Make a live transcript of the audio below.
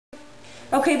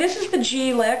Okay, this is the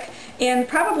G lick, and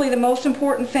probably the most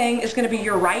important thing is going to be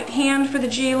your right hand for the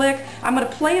G lick. I'm going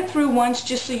to play it through once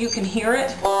just so you can hear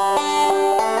it. And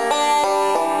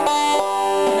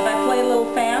if I play a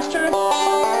little faster.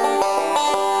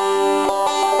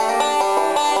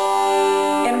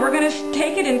 And we're going to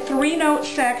take it in 3-note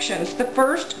sections. The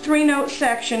first 3-note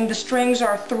section, the strings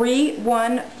are 3,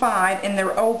 1, 5, and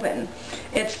they're open.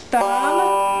 It's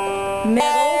thumb,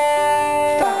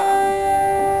 middle, thumb.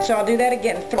 So I'll do that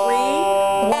again. 3,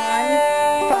 1,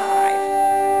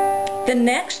 5. The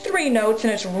next 3 notes,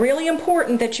 and it's really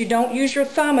important that you don't use your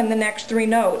thumb in the next 3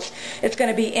 notes. It's going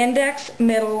to be index,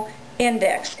 middle,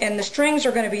 index. And the strings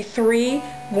are going to be 3,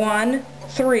 1,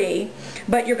 3.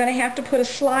 But you're going to have to put a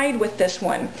slide with this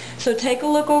one. So take a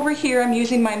look over here. I'm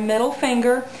using my middle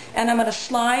finger, and I'm going to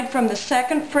slide from the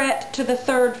 2nd fret to the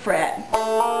 3rd fret.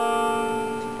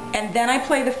 And then I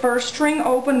play the first string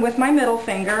open with my middle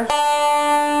finger,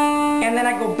 and then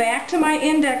I go back to my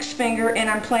index finger and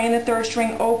I'm playing the 3rd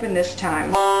string open this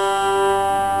time.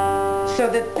 So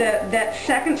that that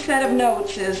second set of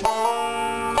notes is...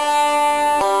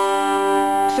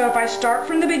 So if I start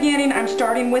from the beginning, I'm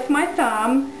starting with my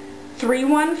thumb, 3,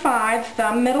 1, 5,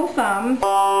 thumb, middle, thumb.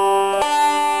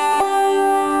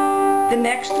 The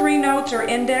next 3 notes are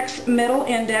index, middle,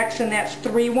 index, and that's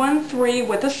 3, 1, 3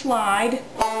 with a slide.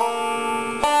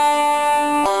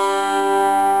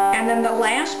 And then the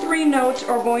last 3 notes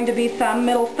are going to be thumb,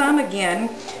 middle, thumb again.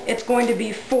 It's going to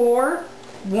be 4,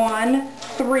 1,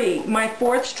 3. My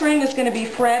 4th string is going to be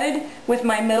fretted with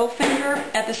my middle finger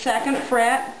at the 2nd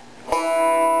fret.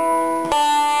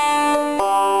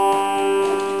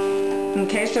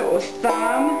 Okay, so it was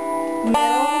thumb,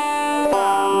 middle,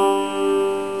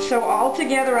 thumb. So all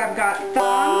together I've got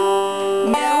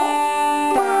thumb,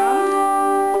 middle,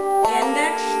 thumb,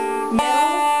 index,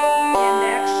 middle,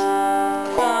 index,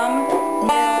 thumb,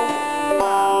 middle,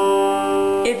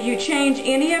 thumb. If you change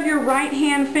any of your right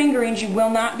hand fingerings, you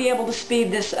will not be able to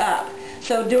speed this up.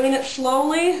 So doing it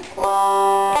slowly.